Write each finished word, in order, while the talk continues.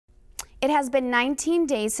It has been 19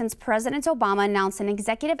 days since President Obama announced an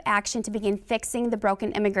executive action to begin fixing the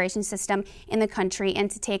broken immigration system in the country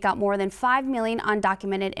and to take out more than 5 million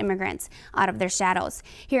undocumented immigrants out of their shadows.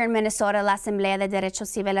 Here in Minnesota, La Asamblea de Derechos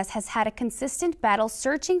Civiles has had a consistent battle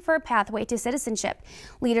searching for a pathway to citizenship.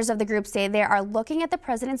 Leaders of the group say they are looking at the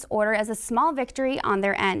president's order as a small victory on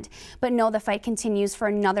their end, but know the fight continues for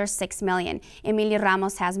another 6 million. Emilio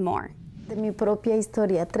Ramos has more. De mi propia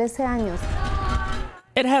historia, 13 años.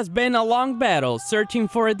 It has been a long battle searching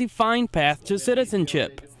for a defined path to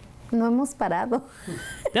citizenship. No hemos parado.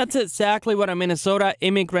 That's exactly what a Minnesota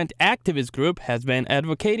immigrant activist group has been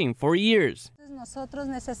advocating for years. Nosotros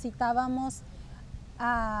necesitábamos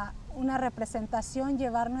una representación,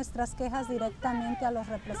 llevar nuestras quejas directamente a los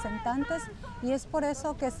representantes, y es por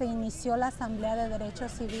eso que se inició la Asamblea de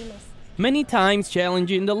Derechos Civiles. Many times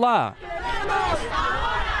challenging the law,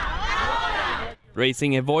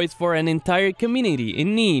 raising a voice for an entire community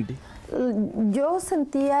in need. Yo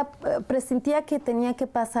presentía que tenía que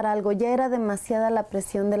pasar algo. Ya era demasiada la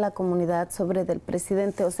presión de la comunidad sobre el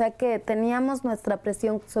presidente. O sea que teníamos nuestra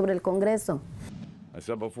presión sobre el Congreso. I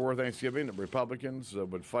said before Thanksgiving that Republicans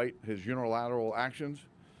would fight his unilateral actions.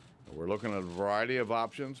 We're looking at a variety of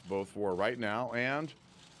options, both for right now and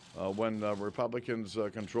when Republicans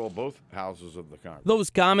control both houses of the Congress. Those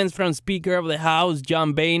comments from Speaker of the House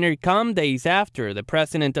John Boehner come days after the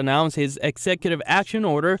president announced his executive action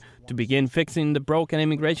order to begin fixing the broken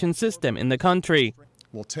immigration system in the country.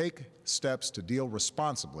 We'll take steps to deal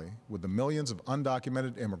responsibly with the millions of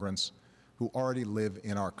undocumented immigrants who already live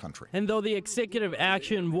in our country. And though the executive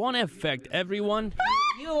action won't affect everyone,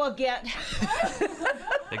 you will get.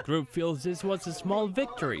 The group feels this was a small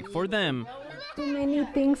victory for them. Too many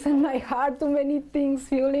things in my heart, too many things,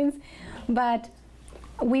 feelings, but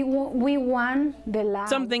we won the last.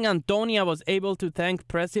 Something Antonia was able to thank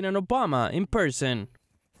President Obama in person.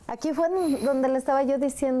 Aquí fue donde le estaba yo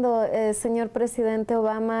diciendo, señor presidente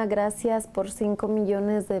Obama, gracias por 5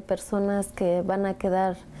 millones de personas que van a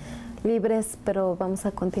quedar libres, pero vamos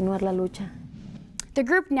a continuar la lucha. The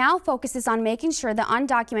group now focuses on making sure the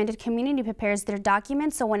undocumented community prepares their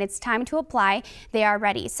documents so when it's time to apply, they are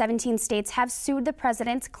ready. 17 states have sued the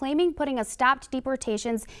president, claiming putting a stop to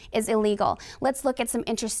deportations is illegal. Let's look at some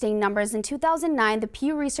interesting numbers. In 2009, the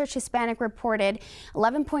Pew Research Hispanic reported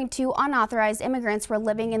 11.2 unauthorized immigrants were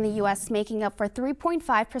living in the U.S., making up for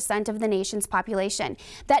 3.5% of the nation's population.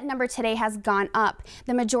 That number today has gone up.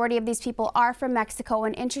 The majority of these people are from Mexico,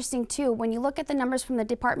 and interesting too, when you look at the numbers from the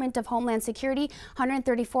Department of Homeland Security,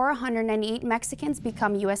 198 Mexicans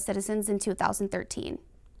become U.S. citizens in 2013.